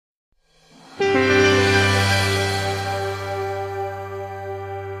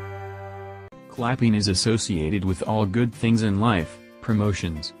Clapping is associated with all good things in life,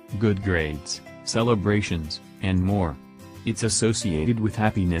 promotions, good grades, celebrations, and more. It's associated with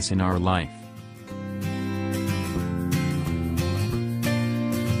happiness in our life.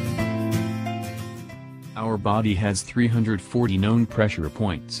 Our body has 340 known pressure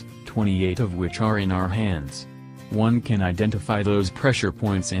points, 28 of which are in our hands. One can identify those pressure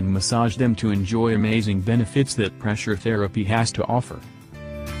points and massage them to enjoy amazing benefits that pressure therapy has to offer.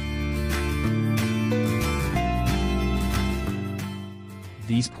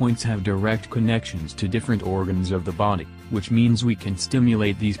 These points have direct connections to different organs of the body, which means we can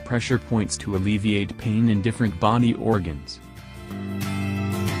stimulate these pressure points to alleviate pain in different body organs.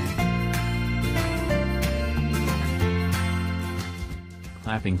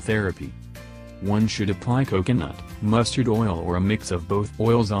 Clapping therapy. One should apply coconut, mustard oil or a mix of both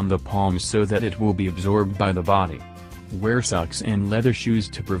oils on the palms so that it will be absorbed by the body. Wear socks and leather shoes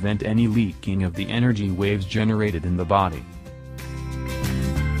to prevent any leaking of the energy waves generated in the body.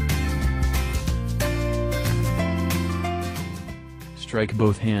 Strike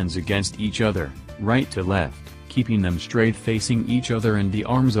both hands against each other, right to left, keeping them straight facing each other and the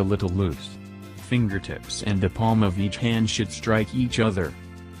arms a little loose. Fingertips and the palm of each hand should strike each other.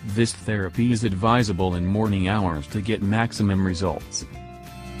 This therapy is advisable in morning hours to get maximum results.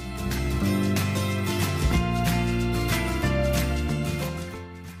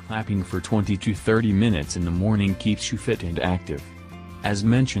 Clapping for 20 to 30 minutes in the morning keeps you fit and active. As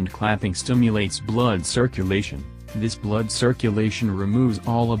mentioned, clapping stimulates blood circulation. This blood circulation removes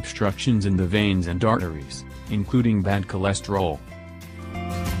all obstructions in the veins and arteries, including bad cholesterol.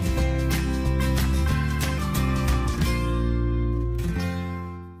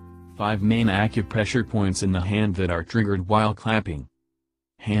 Five main acupressure points in the hand that are triggered while clapping.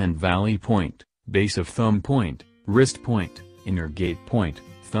 Hand valley point, base of thumb point, wrist point, inner gate point,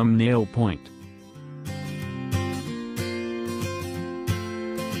 thumbnail point.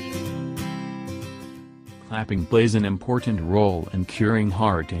 Clapping plays an important role in curing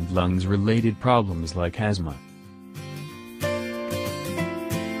heart and lungs related problems like asthma.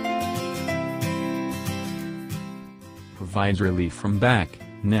 Provides relief from back,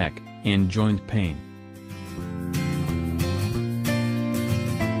 neck, and joint pain.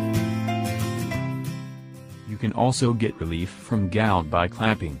 You can also get relief from gout by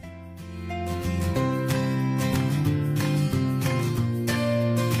clapping.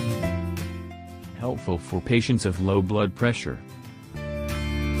 Helpful for patients of low blood pressure.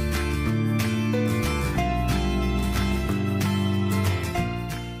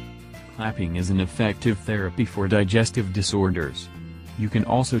 Clapping is an effective therapy for digestive disorders. You can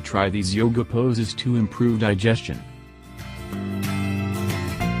also try these yoga poses to improve digestion.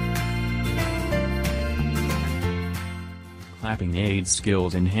 Clapping aids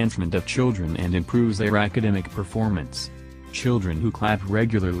skills enhancement of children and improves their academic performance. Children who clap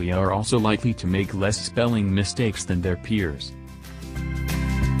regularly are also likely to make less spelling mistakes than their peers.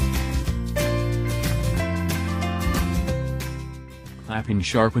 Clapping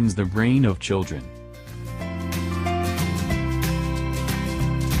sharpens the brain of children.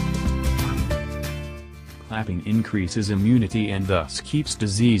 Clapping increases immunity and thus keeps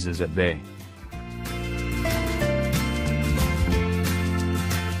diseases at bay.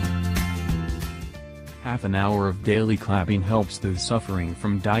 Half an hour of daily clapping helps those suffering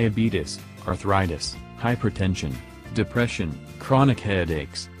from diabetes, arthritis, hypertension, depression, chronic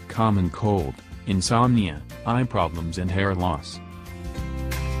headaches, common cold, insomnia, eye problems and hair loss.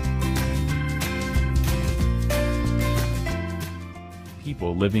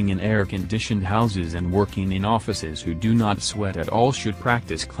 People living in air-conditioned houses and working in offices who do not sweat at all should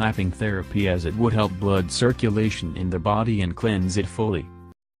practice clapping therapy as it would help blood circulation in the body and cleanse it fully.